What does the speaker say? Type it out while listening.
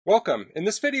Welcome. In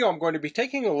this video I'm going to be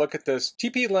taking a look at this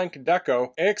TP-Link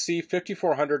Deco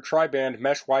AXE5400 tri-band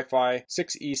mesh Wi-Fi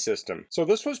 6E system. So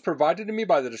this was provided to me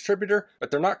by the distributor, but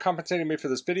they're not compensating me for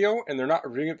this video and they're not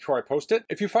reviewing it before I post it.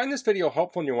 If you find this video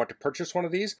helpful and you want to purchase one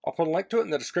of these, I'll put a link to it in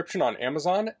the description on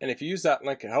Amazon, and if you use that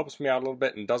link it helps me out a little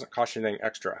bit and doesn't cost you anything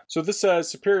extra. So this says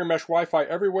superior mesh Wi-Fi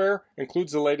everywhere,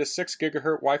 includes the latest 6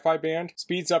 GHz Wi-Fi band,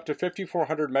 speeds up to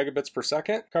 5400 megabits per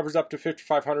second, covers up to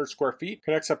 5500 square feet,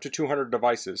 connects up to 200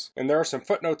 devices. And there are some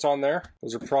footnotes on there.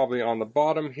 Those are probably on the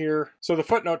bottom here. So the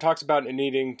footnote talks about it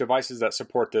needing devices that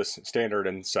support this standard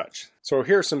and such. So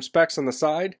here's some specs on the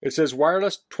side. It says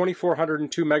wireless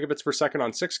 2402 megabits per second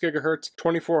on 6 gigahertz,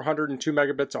 2402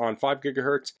 megabits on 5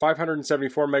 gigahertz,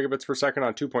 574 megabits per second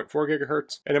on 2.4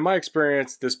 gigahertz. And in my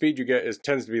experience, the speed you get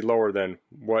tends to be lower than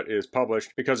what is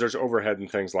published because there's overhead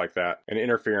and things like that and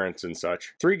interference and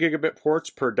such. 3 gigabit ports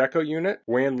per Deco unit,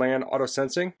 WAN LAN auto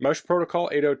sensing, mesh protocol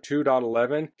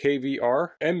 802.11, KVR,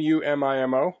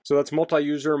 MU-MIMO, so that's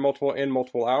multi-user, multiple in,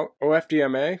 multiple out,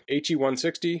 OFDMA,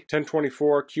 HE160,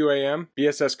 1024 QAM,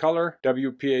 BSS color,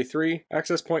 WPA3,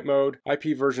 access point mode,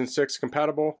 IP version 6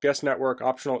 compatible, guest network,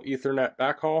 optional Ethernet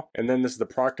backhaul, and then this is the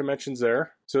product dimensions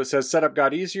there. So it says setup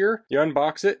got easier. You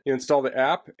unbox it, you install the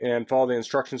app, and follow the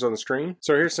instructions on the screen.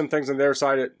 So here's some things on their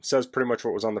side. It says pretty much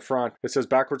what was on the front. It says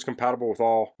backwards compatible with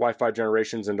all Wi-Fi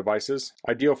generations and devices.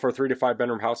 Ideal for 3 to 5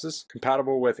 bedroom houses.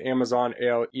 Compatible with Amazon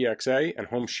ALEXA and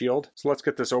Home Shield. So let's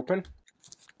get this open.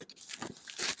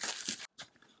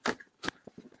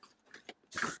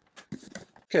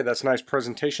 Okay, that's a nice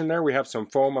presentation there. We have some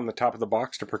foam on the top of the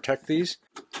box to protect these.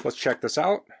 Let's check this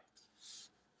out.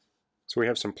 So we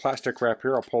have some plastic wrap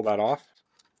here. I'll pull that off.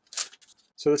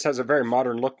 So this has a very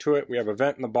modern look to it. We have a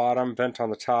vent in the bottom, vent on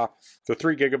the top, the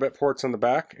 3 gigabit ports on the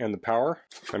back, and the power.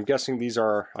 I'm guessing these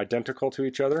are identical to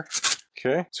each other.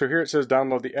 Okay, so here it says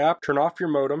download the app, turn off your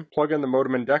modem, plug in the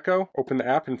modem in Deco, open the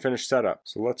app, and finish setup.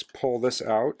 So let's pull this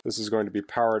out. This is going to be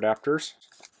power adapters.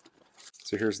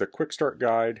 So here's the quick start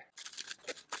guide.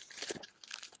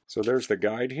 So there's the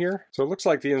guide here. So it looks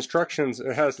like the instructions,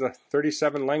 it has the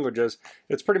 37 languages.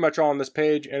 It's pretty much all on this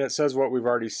page, and it says what we've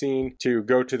already seen to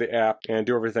go to the app and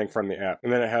do everything from the app.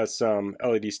 And then it has some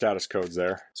LED status codes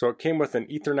there. So it came with an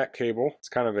Ethernet cable. It's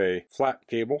kind of a flat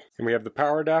cable. And we have the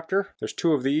power adapter. There's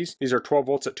 2 of these. These are 12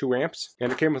 volts at 2 amps.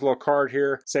 And it came with a little card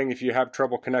here saying if you have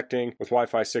trouble connecting with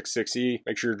Wi-Fi 6.6E,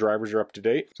 make sure your drivers are up to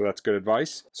date. So that's good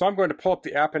advice. So I'm going to pull up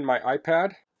the app in my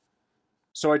iPad.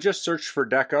 So I just searched for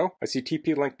Deco. I see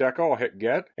TP-Link Deco. I'll hit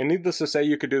get. And needless to say,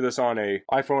 you could do this on a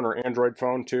iPhone or Android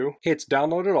phone too. Okay, it's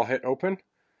downloaded. I'll hit open.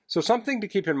 So something to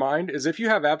keep in mind is if you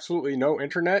have absolutely no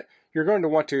internet, you're going to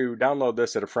want to download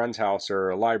this at a friend's house or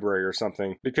a library or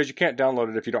something because you can't download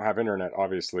it if you don't have internet,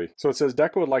 obviously. So it says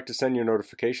Deco would like to send you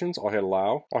notifications. I'll hit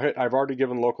allow. I'll hit I've already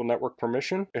given local network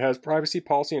permission. It has privacy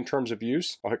policy and terms of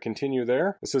use. I'll hit continue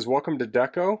there. It says welcome to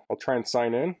Deco. I'll try and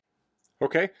sign in.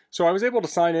 Okay, so I was able to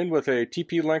sign in with a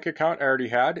TP-Link account I already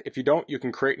had. If you don't, you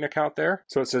can create an account there.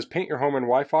 So it says paint your home in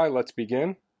Wi-Fi. Let's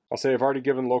begin. I'll say I've already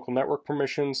given local network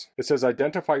permissions. It says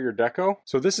identify your Deco.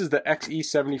 So this is the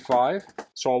XE75.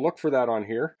 So I'll look for that on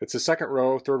here. It's the second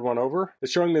row, third one over.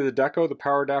 It's showing me the Deco, the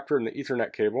power adapter, and the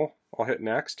Ethernet cable. I'll hit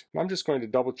next. I'm just going to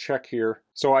double check here.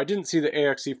 So I didn't see the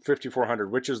AXE5400,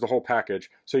 which is the whole package.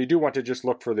 So you do want to just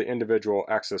look for the individual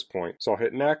access point. So I'll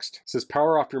hit next. It says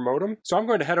power off your modem. So I'm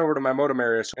going to head over to my modem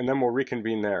area and then we'll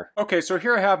reconvene there. Okay, so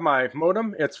here I have my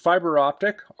modem. It's fiber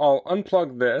optic. I'll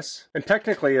unplug this, and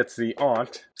technically it's the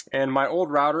ONT. And my old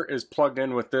router is plugged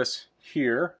in with this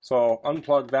here. So I'll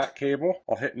unplug that cable.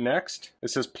 I'll hit next. It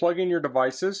says plug in your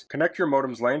devices. Connect your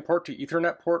modem's LAN port to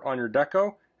Ethernet port on your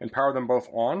Deco and power them both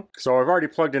on. So I've already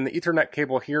plugged in the Ethernet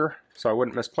cable here so I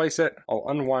wouldn't misplace it. I'll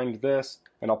unwind this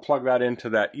and I'll plug that into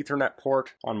that Ethernet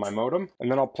port on my modem,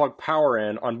 and then I'll plug power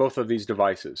in on both of these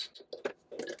devices.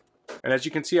 And as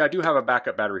you can see, I do have a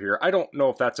backup battery here. I don't know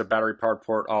if that's a battery powered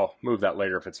port. I'll move that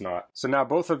later if it's not. So now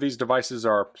both of these devices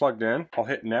are plugged in. I'll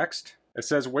hit next. It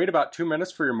says wait about 2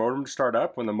 minutes for your modem to start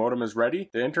up. When the modem is ready,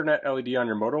 the internet LED on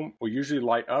your modem will usually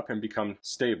light up and become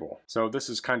stable. So this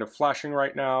is kind of flashing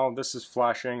right now. This is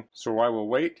flashing, so I will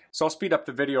wait. So I'll speed up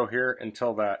the video here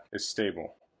until that is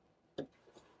stable.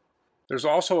 There's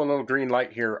also a little green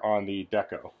light here on the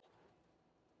Deco.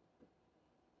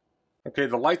 Okay,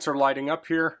 the lights are lighting up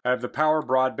here. I have the power,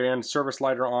 broadband, service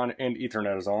lighter on, and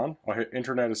Ethernet is on. I'll hit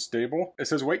internet is stable. It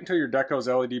says wait until your Deco's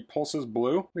LED pulses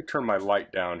blue. Let me turn my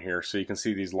light down here so you can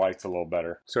see these lights a little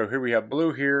better. So here we have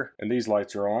blue here, and these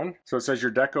lights are on. So it says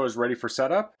your Deco is ready for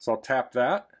setup. So I'll tap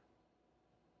that.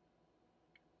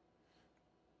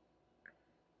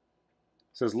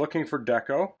 It says looking for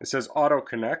Deco. It says auto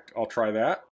connect. I'll try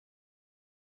that.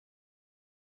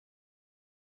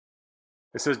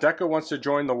 It says Deco wants to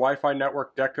join the Wi-Fi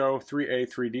network Deco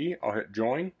 3A3D. I'll hit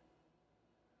join.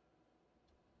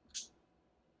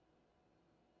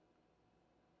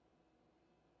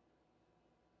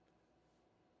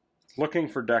 Looking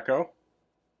for Deco.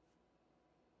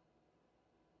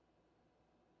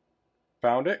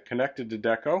 Found it, connected to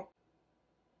Deco.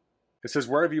 It says,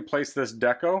 where have you placed this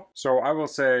Deco? So I will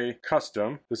say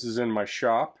custom. This is in my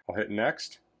shop. I'll hit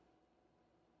next.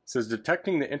 It says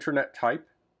detecting the internet type.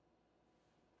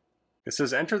 It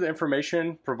says enter the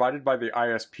information provided by the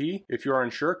ISP. If you are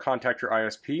unsure, contact your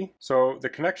ISP. So the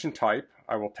connection type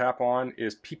I will tap on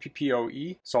is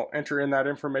PPPoE. So I'll enter in that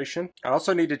information. I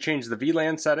also need to change the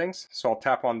VLAN settings. So I'll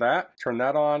tap on that, turn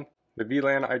that on. The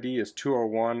VLAN ID is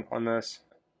 201 on this.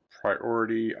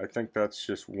 Priority, I think that's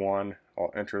just 1.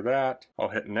 I'll enter that. I'll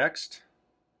hit next.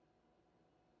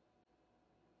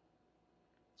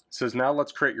 It says now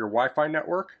let's create your Wi-Fi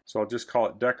network. So I'll just call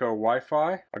it Deco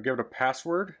Wi-Fi. I'll give it a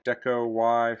password, Deco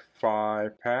Wi-Fi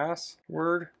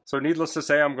password. So needless to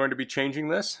say, I'm going to be changing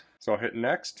this. So I'll hit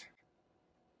next.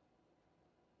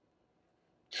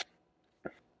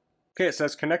 Okay, it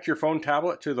says connect your phone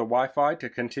tablet to the Wi-Fi to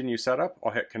continue setup.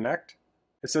 I'll hit connect.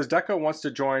 It says Deco wants to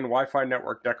join Wi-Fi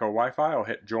network Deco Wi-Fi. I'll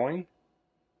hit join.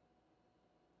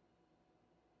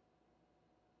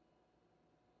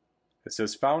 It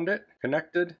says found it,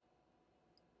 connected.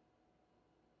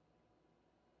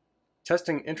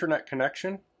 Testing internet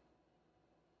connection.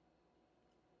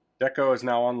 Deco is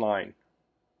now online.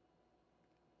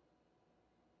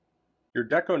 Your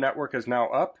Deco network is now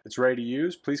up. It's ready to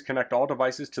use. Please connect all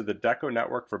devices to the Deco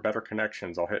network for better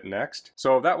connections. I'll hit next.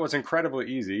 So that was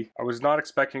incredibly easy. I was not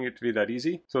expecting it to be that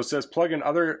easy. So it says plug in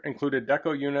other included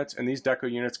Deco units, and these Deco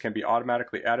units can be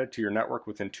automatically added to your network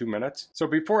within 2 minutes. So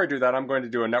before I do that, I'm going to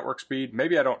do a network speed.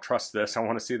 Maybe I don't trust this. I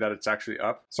want to see that it's actually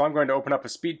up. So I'm going to open up a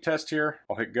speed test here.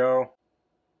 I'll hit go.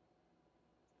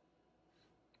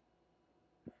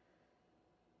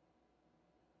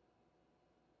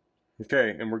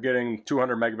 Okay, and we're getting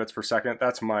 200 megabits per second.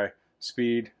 That's my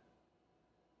speed.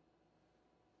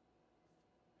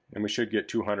 And we should get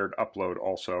 200 upload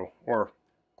also, or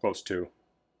close to.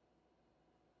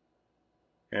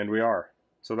 And we are.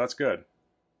 So that's good.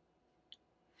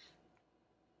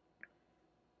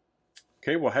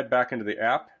 Okay, we'll head back into the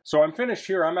app. So I'm finished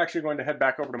here. I'm actually going to head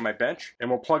back over to my bench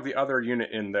and we'll plug the other unit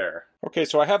in there. Okay,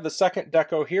 so I have the second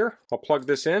Deco here. I'll plug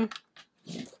this in.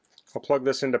 I'll plug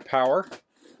this into power.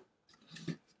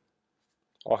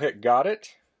 I'll hit got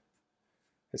it.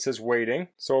 It says waiting.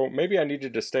 So maybe I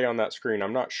needed to stay on that screen.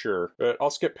 I'm not sure. But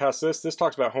I'll skip past this. This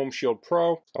talks about Home Shield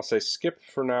Pro. I'll say skip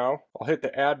for now. I'll hit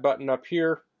the add button up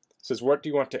here. It says what do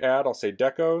you want to add? I'll say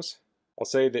decos. I'll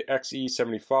say the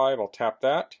XE75. I'll tap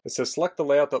that. It says select the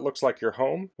layout that looks like your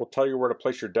home. We'll tell you where to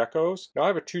place your decos. Now I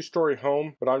have a 2-story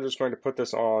home, but I'm just going to put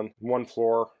this on 1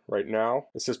 floor right now.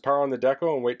 It says power on the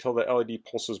deco and wait till the LED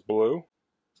pulses blue.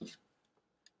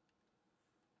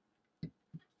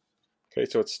 Okay,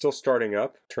 so it's still starting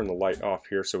up. Turn the light off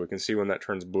here so we can see when that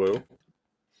turns blue.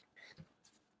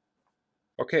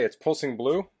 Okay, it's pulsing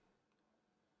blue.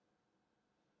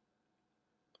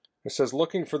 It says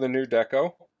looking for the new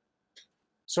deco.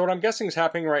 So what I'm guessing is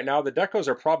happening right now, the decos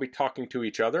are probably talking to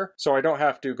each other, so I don't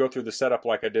have to go through the setup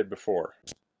like I did before.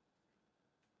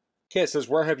 Okay, it says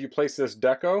where have you placed this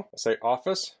deco? I'll say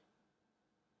office.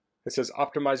 It says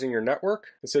optimizing your network.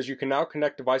 It says you can now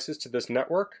connect devices to this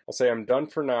network. I'll say I'm done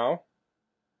for now.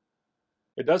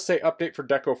 It does say update for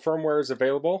Deco firmware is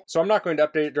available, so I'm not going to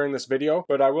update it during this video,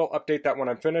 but I will update that when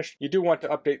I'm finished. You do want to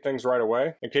update things right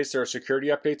away in case there are security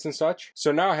updates and such.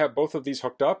 So now I have both of these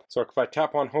hooked up. So if I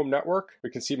tap on home network, we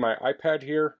can see my iPad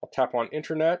here. I'll tap on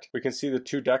internet. We can see the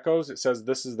 2 decos. It says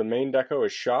this is the main deco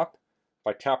is shop.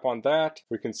 If I tap on that,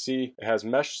 we can see it has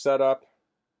mesh set up.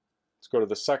 Let's go to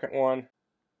the second one.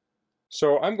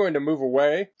 So I'm going to move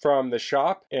away from the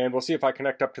shop and we'll see if I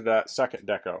connect up to that second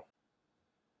deco.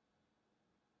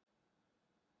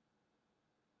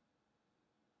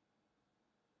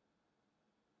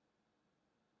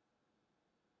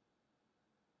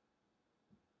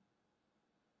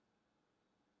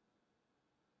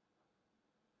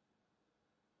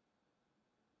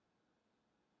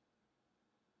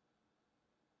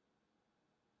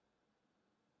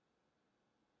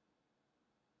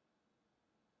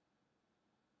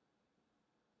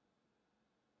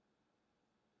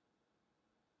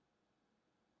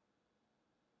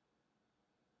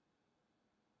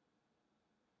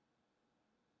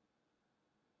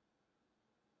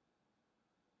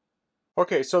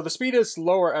 Okay, so the speed is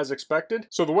lower as expected.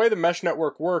 So the way the mesh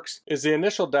network works is the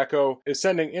initial Deco is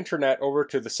sending internet over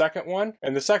to the second one,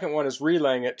 and the second one is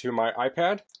relaying it to my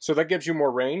iPad. So that gives you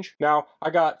more range. Now,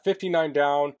 I got 59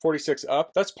 down, 46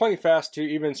 up. That's plenty fast to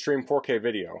even stream 4K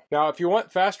video. Now, if you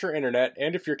want faster internet,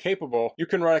 and if you're capable, you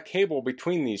can run a cable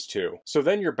between these two. So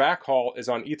then your backhaul is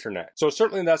on Ethernet. So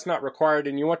certainly that's not required,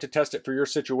 and you want to test it for your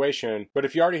situation. But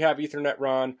if you already have Ethernet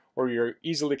run, or you're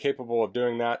easily capable of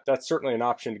doing that, that's certainly an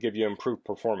option to give you improved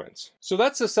performance. So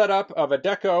that's the setup of a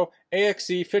Deco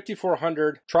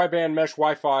AXE5400 tri-band mesh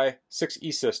Wi-Fi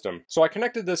 6E system. So I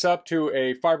connected this up to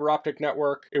a fiber optic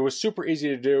network. It was super easy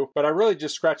to do, but I really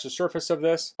just scratched the surface of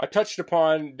this. I touched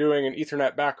upon doing an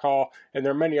Ethernet backhaul, and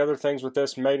there are many other things with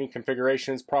this, many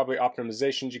configurations, probably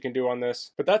optimizations you can do on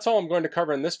this. But that's all I'm going to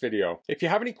cover in this video. If you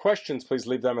have any questions, please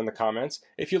leave them in the comments.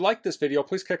 If you like this video,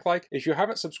 please click like. If you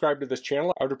haven't subscribed to this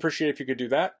channel, I would appreciate if you could do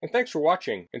that. And thanks for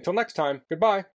watching. Until next time, goodbye.